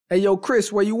Hey, yo,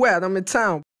 Chris, where you at? I'm in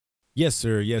town. Yes,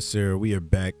 sir. Yes, sir. We are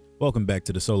back. Welcome back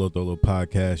to the Solo Dolo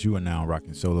podcast. You are now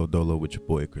rocking Solo Dolo with your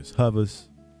boy, Chris Hovers.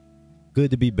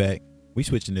 Good to be back. We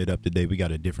switching it up today. We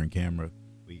got a different camera.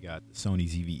 We got the Sony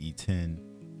ZV-E10.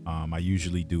 I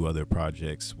usually do other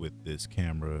projects with this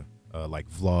camera, like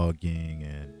vlogging,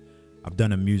 and I've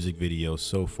done a music video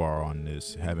so far on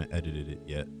this. Haven't edited it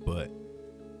yet, but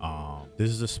this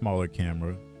is a smaller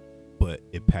camera, but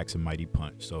it packs a mighty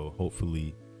punch. So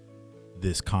hopefully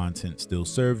this content still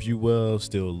serves you well,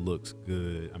 still looks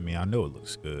good. I mean, I know it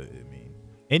looks good. I mean,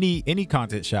 any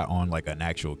content shot on like an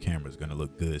actual camera is gonna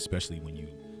look good, especially when you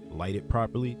light it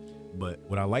properly. But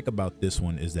what I like about this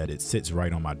one is that it sits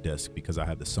right on my desk because I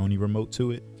have the Sony remote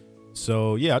to it.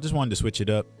 So yeah, I just wanted to switch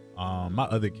it up. My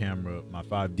other camera, my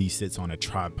 5D, sits on a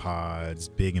tripod. It's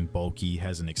big and bulky,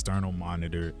 has an external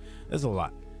monitor. There's a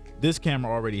lot. This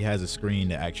camera already has a screen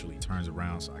that actually turns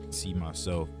around so I can see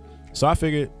myself. So I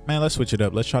figured, man, let's switch it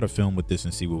up. Let's try to film with this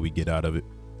and see what we get out of it.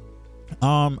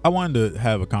 I wanted to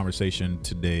have a conversation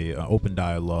today, an open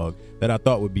dialogue that I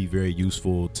thought would be very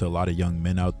useful to a lot of young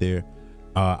men out there.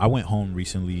 I went home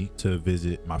recently to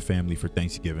visit my family for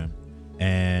Thanksgiving,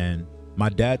 and my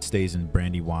dad stays in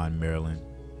Brandywine, Maryland.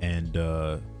 And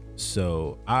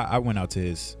so I went out to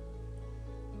his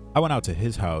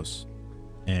house,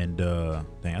 and dang,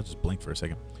 I just blinked for a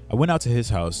second. I went out to his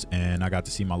house and I got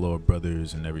to see my little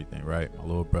brothers and everything, right? My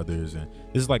little brothers, and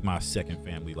this is like my second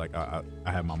family. Like I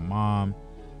have my mom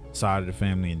side of the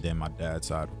family and then my dad's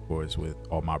side, of course, with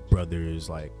all my brothers,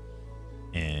 like,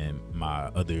 and my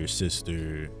other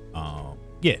sister.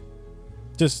 Yeah,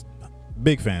 just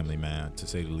big family, man, to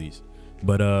say the least.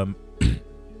 But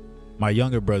my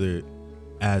younger brother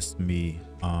asked me,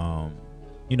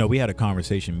 we had a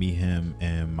conversation, me, him,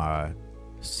 and my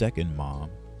second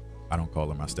mom. I don't call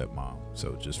her my stepmom,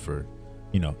 so just for,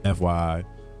 FYI.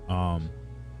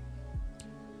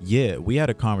 Yeah, we had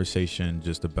a conversation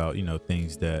just about,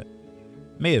 things that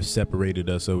may have separated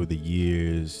us over the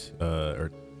years,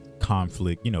 or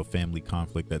conflict, family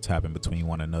conflict that's happened between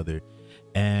one another.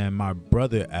 And my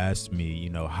brother asked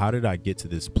me, how did I get to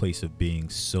this place of being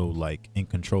so like in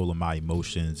control of my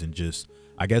emotions and just,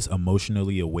 I guess,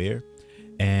 emotionally aware?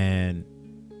 And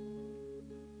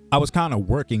I was kind of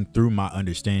working through my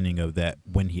understanding of that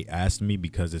when he asked me,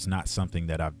 because it's not something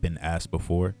that I've been asked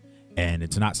before, and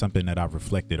it's not something that I've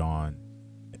reflected on.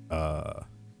 I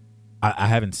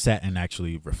haven't sat and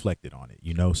actually reflected on it,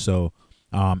 So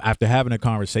after having a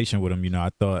conversation with him, I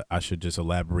thought I should just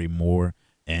elaborate more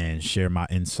and share my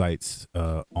insights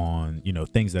on,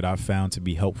 things that I've found to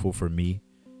be helpful for me.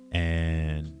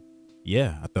 And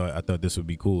yeah, I thought this would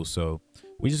be cool. So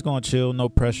we just gonna chill, no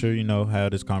pressure,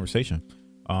 have this conversation.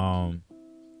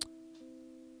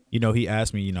 He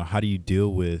asked me, how do you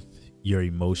deal with your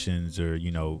emotions, or,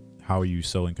 how are you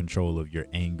so in control of your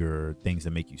anger, or things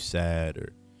that make you sad,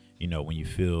 or, when you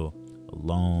feel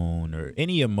alone, or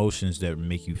any emotions that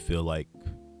make you feel like,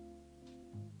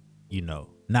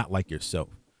 not like yourself.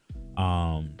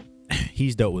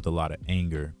 He's dealt with a lot of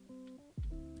anger,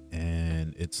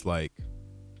 and it's like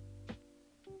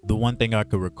the one thing I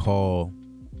could recall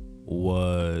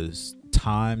was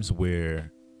times where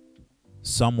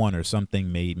someone or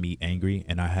something made me angry,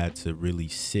 and I had to really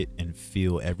sit and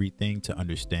feel everything to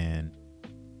understand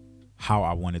how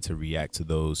I wanted to react to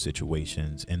those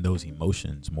situations and those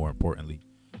emotions, more importantly.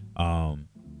 I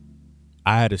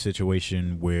had a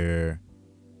situation where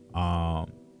an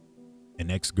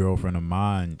ex-girlfriend of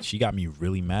mine, she got me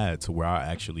really mad to where I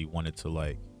actually wanted to,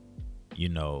 like,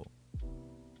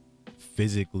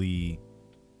 physically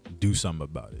do something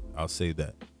about it. I'll say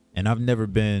that. And I've never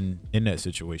been in that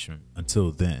situation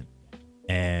until then.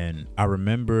 And I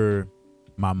remember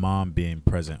my mom being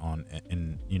present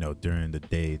during the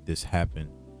day this happened,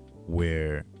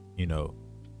 where,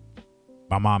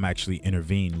 my mom actually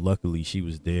intervened. Luckily, she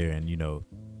was there. And,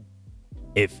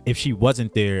 if she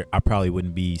wasn't there, I probably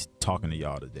wouldn't be talking to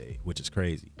y'all today, which is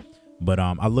crazy. But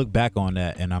I look back on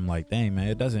that and I'm like, dang,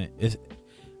 man,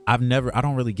 I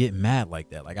don't really get mad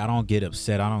like that. Like, I don't get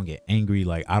upset. I don't get angry.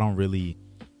 Like, I don't really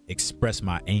express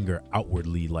my anger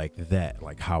outwardly like that,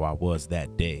 like how I was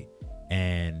that day.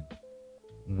 And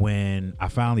when I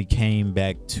finally came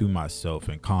back to myself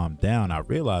and calmed down, I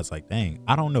realized, like, dang,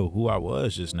 I don't know who I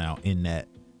was just now in that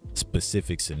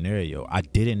specific scenario. I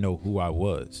didn't know who I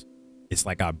was. It's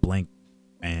like I blanked,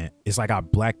 and it's like I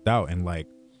blacked out. And like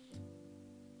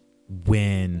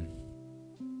when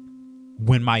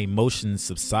my emotions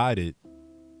subsided,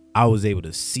 I was able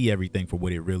to see everything for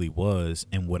what it really was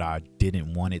and what I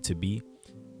didn't want it to be.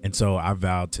 And so I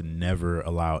vowed to never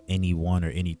allow anyone or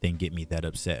anything get me that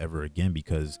upset ever again,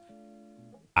 because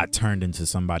I turned into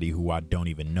somebody who I don't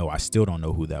even know. I still don't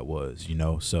know who that was, you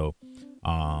know? So,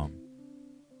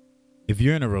 if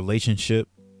you're in a relationship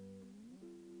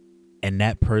and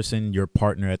that person, your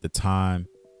partner at the time,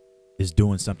 is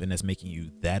doing something that's making you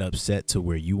that upset to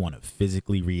where you want to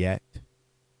physically react,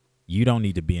 you don't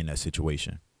need to be in that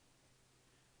situation.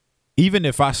 Even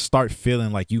if I start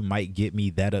feeling like you might get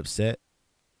me that upset,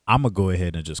 I'm gonna go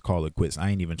ahead and just call it quits. I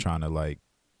ain't even trying to, like,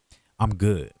 I'm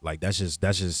good. Like, that's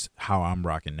just how I'm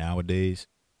rocking nowadays.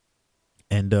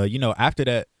 And you know, after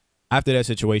that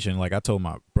situation, like, I told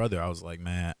my brother, I was like,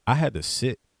 man, I had to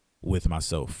sit with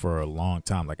myself for a long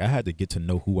time. Like, I had to get to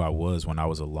know who I was when I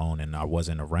was alone and I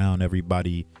wasn't around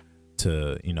everybody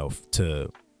to, you know,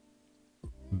 to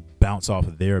bounce off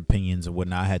of their opinions and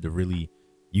whatnot.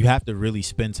 You have to really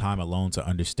spend time alone to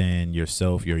understand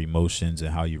yourself, your emotions,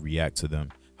 and how you react to them,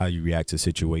 how you react to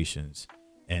situations.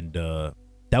 And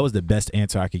that was the best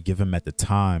answer I could give him at the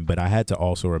time. But I had to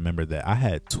also remember that I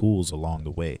had tools along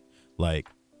the way. Like,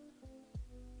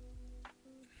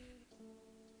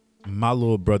 my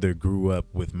little brother grew up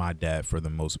with my dad for the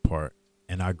most part,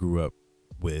 and I grew up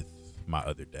with my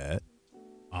other dad.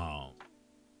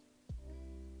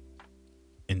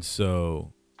 And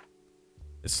so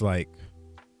it's like,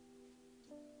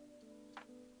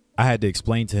 I had to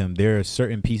explain to him there are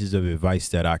certain pieces of advice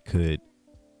that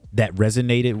that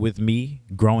resonated with me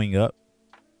growing up,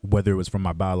 whether it was from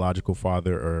my biological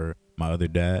father or my other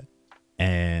dad.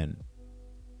 And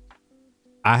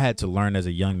I had to learn as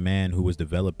a young man who was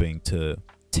developing to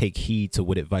take heed to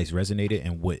what advice resonated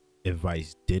and what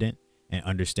advice didn't, and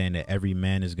understand that every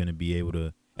man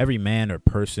or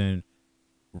person,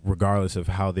 regardless of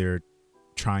how they're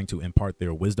trying to impart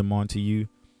their wisdom onto you,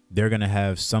 they're going to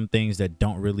have some things that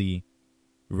don't really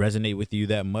resonate with you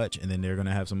that much. And then they're going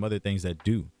to have some other things that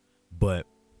do. But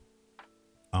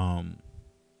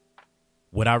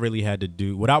what I really had to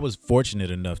do, what I was fortunate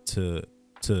enough to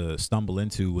stumble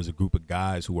into, was a group of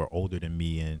guys who were older than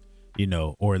me, and, you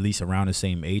know, or at least around the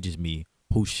same age as me,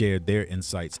 who shared their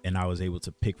insights. And I was able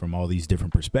to pick from all these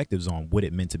different perspectives on what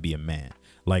it meant to be a man.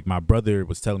 Like, my brother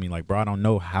was telling me, like, bro, I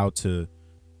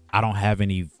don't have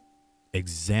any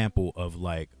example of,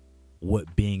 like,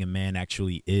 what being a man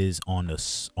actually is on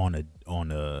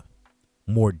a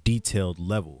more detailed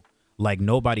level. Like,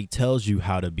 nobody tells you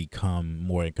how to become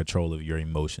more in control of your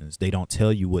emotions. They don't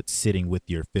tell you what sitting with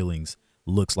your feelings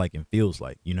looks like and feels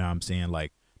like. You know what I'm saying?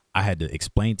 Like, I had to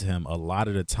explain to him a lot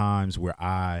of the times where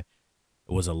I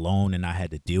was alone and I had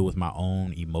to deal with my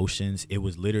own emotions. It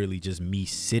was literally just me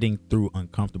sitting through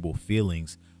uncomfortable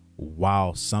feelings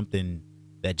while something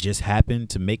that just happened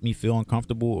to make me feel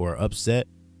uncomfortable or upset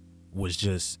was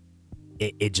just,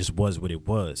 it just was what it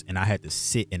was. And I had to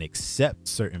sit and accept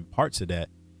certain parts of that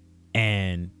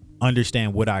and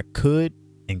understand what I could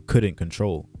and couldn't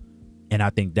control. And I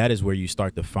think that is where you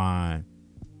start to find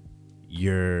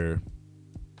your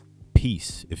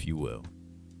peace, if you will.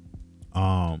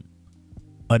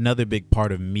 Another big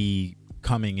part of me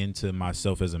coming into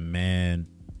myself as a man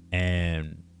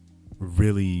and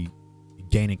really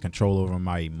gaining control over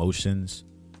my emotions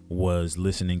was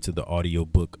listening to the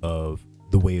audiobook of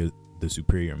The Way of the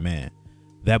Superior Man.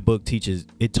 That book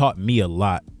taught me a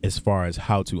lot as far as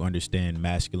how to understand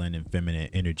masculine and feminine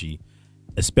energy,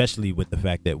 especially with the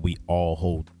fact that we all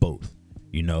hold both,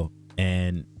 you know.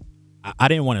 And I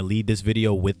didn't want to lead this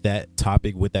video with that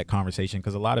topic, with that conversation,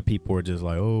 because a lot of people are just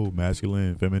like, oh,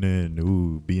 masculine, feminine,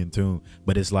 ooh, be in tune.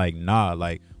 But it's like, nah,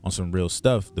 like, on some real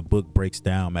stuff, the book breaks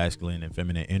down masculine and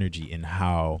feminine energy and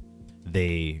how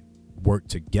they work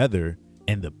together,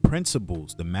 and the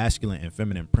principles, the masculine and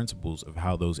feminine principles of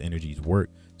how those energies work.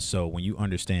 So when you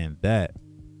understand that,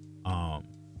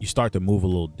 you start to move a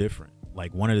little different.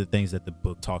 Like, one of the things that the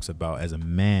book talks about, as a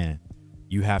man,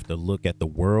 you have to look at the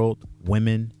world,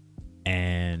 women,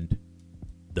 and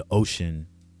the ocean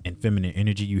and feminine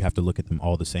energy. You have to look at them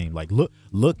all the same. Like,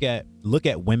 look at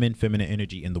women, feminine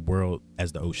energy in the world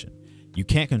as the ocean. You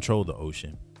can't control the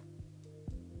ocean.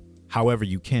 However,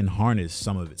 you can harness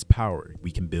some of its power.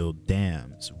 We can build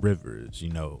dams, rivers, you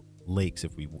know, lakes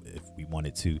if we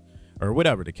wanted to, or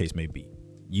whatever the case may be.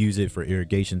 Use it for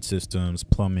irrigation systems,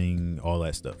 plumbing, all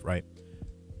that stuff, right?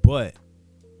 But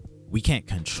we can't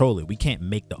control it. We can't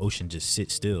make the ocean just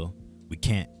sit still. We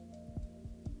can't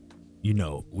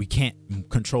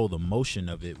control the motion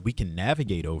of it. We can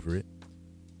navigate over it.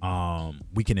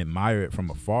 We can admire it from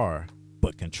afar,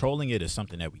 but controlling it is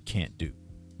something that we can't do,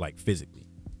 like, physically,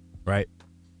 right?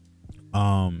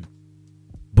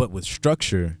 But with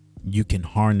structure, you can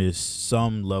harness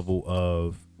some level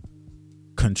of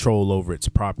control over its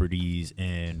properties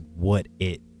and what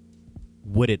it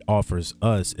offers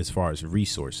us as far as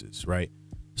resources, right?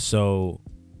 So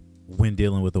when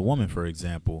dealing with a woman, for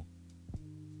example,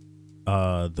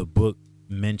 the book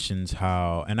mentions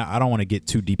how, and I don't want to get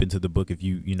too deep into the book. If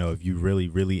if you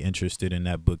really interested in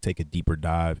that book, take a deeper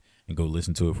dive and go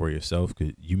listen to it for yourself,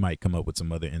 because you might come up with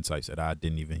some other insights that I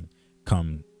didn't even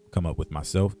come up with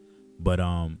myself. But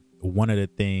one of the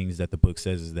things that the book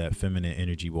says is that feminine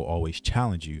energy will always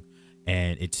challenge you,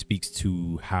 and it speaks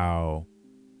to how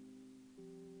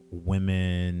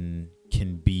women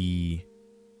can be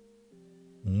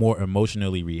more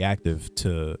emotionally reactive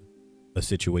to a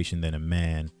situation than a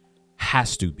man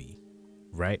has to be,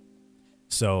 right?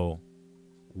 So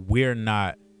we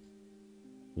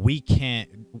can't,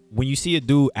 when you see a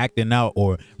dude acting out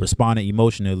or responding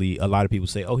emotionally, a lot of people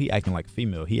say, oh, he acting like a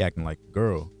female, he acting like a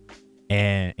girl.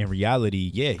 And in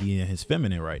reality, yeah, he in his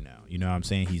feminine right now. You know what I'm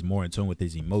saying? He's more in tune with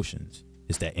his emotions.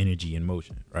 It's that energy in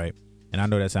motion, right? And I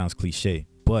know that sounds cliche,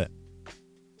 but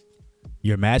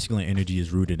your masculine energy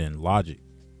is rooted in logic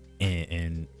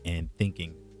and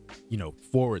thinking,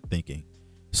 forward thinking.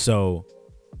 So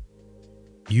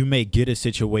you may get a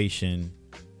situation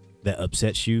that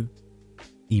upsets you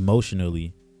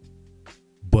emotionally,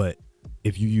 but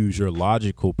if you use your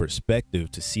logical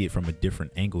perspective to see it from a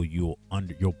different angle, you'll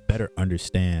better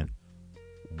understand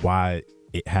why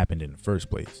it happened in the first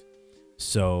place.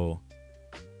 So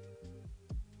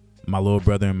my little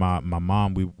brother and my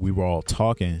mom, we were all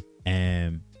talking,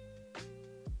 and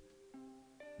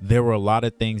there were a lot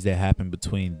of things that happened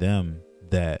between them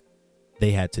that they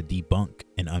had to debunk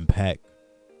and unpack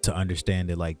to understand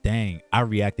that, like, dang, I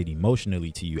reacted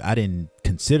emotionally to you. I didn't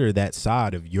consider that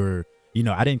side of your,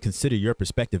 I didn't consider your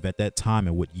perspective at that time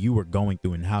and what you were going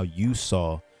through and how you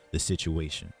saw the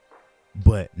situation.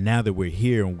 But now that we're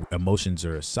here and emotions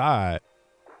are aside,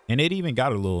 and it even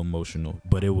got a little emotional,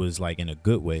 but it was like in a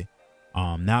good way.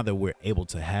 Now that we're able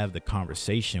to have the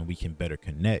conversation, we can better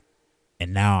connect.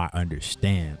 And now I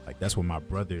understand. Like, that's what my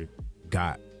brother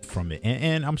got from it.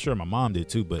 And I'm sure my mom did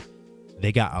too, but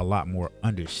they got a lot more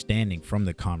understanding from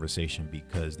the conversation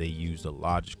because they used a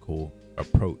logical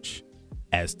approach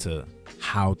as to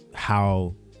how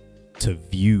to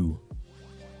view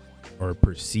or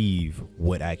perceive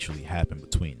what actually happened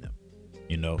between them.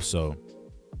 So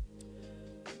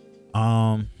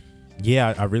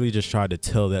yeah, I really just tried to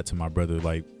tell that to my brother.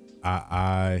 Like,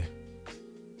 I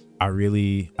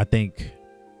think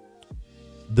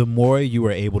the more you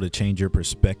are able to change your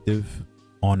perspective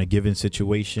on a given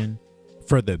situation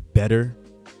for the better,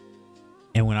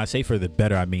 and when I say for the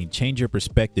better, I mean change your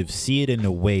perspective, see it in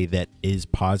a way that is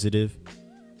positive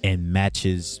and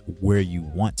matches where you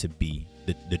want to be,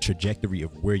 the trajectory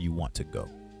of where you want to go.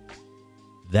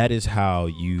 That is how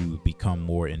you become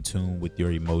more in tune with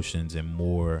your emotions and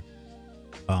more,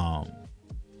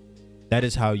 that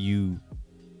is how you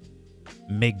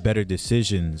make better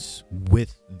decisions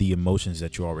with the emotions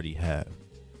that you already have.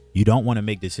 You don't want to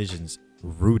make decisions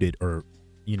rooted or,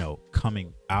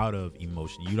 coming out of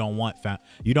emotion. You don't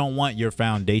want your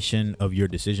foundation of your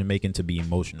decision making to be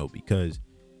emotional, because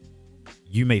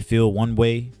you may feel one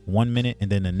way 1 minute and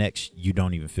then the next you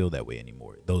don't even feel that way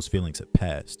anymore. Those feelings have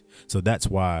passed. So that's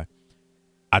why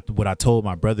what I told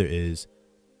my brother is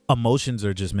emotions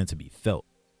are just meant to be felt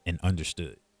and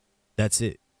understood. That's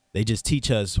it. They just teach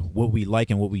us what we like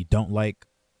and what we don't like,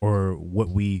 or what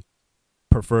we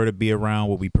prefer to be around,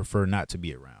 what we prefer not to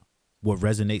be around, what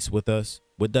resonates with us,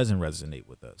 what doesn't resonate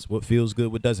with us, what feels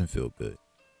good, what doesn't feel good.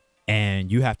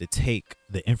 And you have to take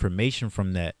the information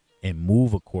from that and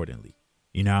move accordingly.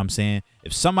 You know what I'm saying?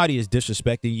 If somebody is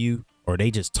disrespecting you or they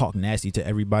just talk nasty to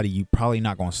everybody, you probably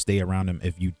not going to stay around them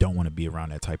if you don't want to be around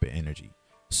that type of energy.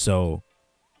 So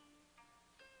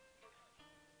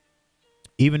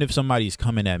even if somebody's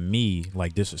coming at me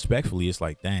like disrespectfully, it's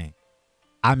like, dang,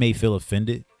 I may feel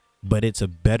offended, but it's a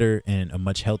better and a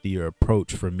much healthier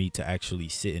approach for me to actually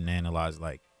sit and analyze,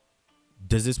 like,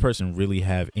 does this person really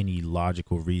have any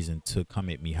logical reason to come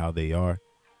at me how they are?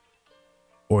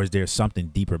 Or is there something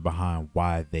deeper behind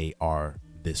why they are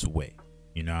this way?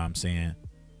 You know what I'm saying?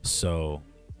 So,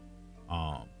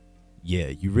 yeah,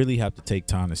 you really have to take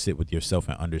time to sit with yourself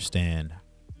and understand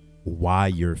why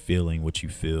you're feeling what you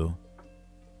feel,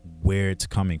 where it's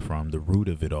coming from, the root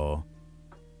of it all.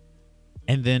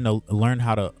 And then learn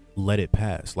how to let it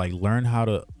pass. Like, learn how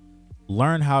to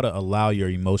allow your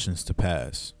emotions to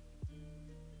pass.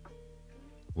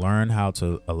 Learn how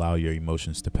to allow your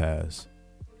emotions to pass.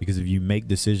 Because if you make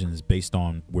decisions based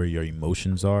on where your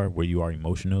emotions are, where you are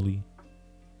emotionally,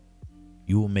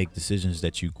 you will make decisions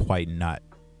that you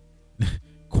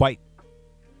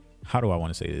how do I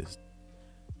want to say this?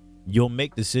 You'll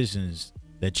make decisions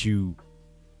that you'll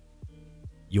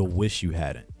wish you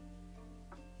hadn't.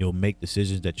 You'll make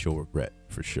decisions that you'll regret,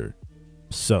 for sure.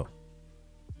 So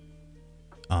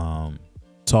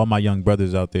To all my young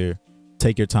brothers out there,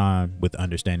 take your time with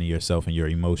understanding yourself and your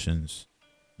emotions.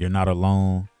 You're not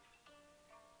alone.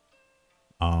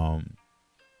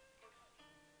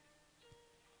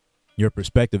 Your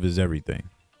perspective is everything.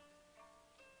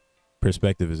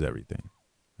 Perspective is everything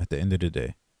at the end of the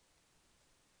day.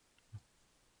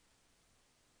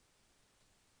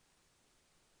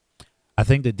 I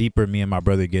think the deeper me and my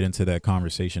brother get into that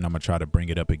conversation, I'm going to try to bring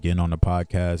it up again on the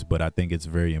podcast. But I think it's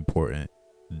very important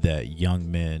that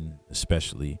young men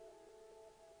especially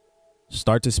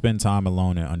start to spend time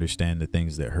alone and understand the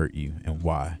things that hurt you and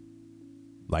why.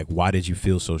 Like, why did you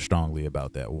feel so strongly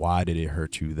about that? Why did it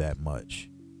hurt you that much?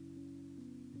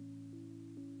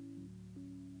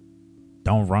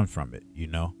 Don't run from it, you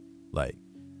know? Like,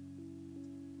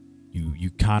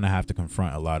 you kind of have to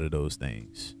confront a lot of those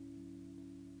things.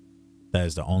 That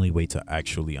is the only way to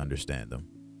actually understand them.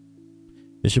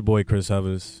 It's your boy, Chris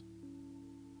Hovers.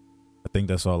 I think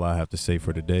that's all I have to say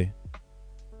for today.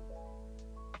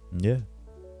 Yeah.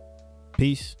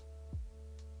 Peace.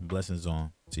 Blessings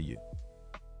on to you.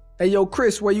 Hey, yo,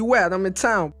 Chris, where you at? I'm in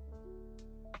town.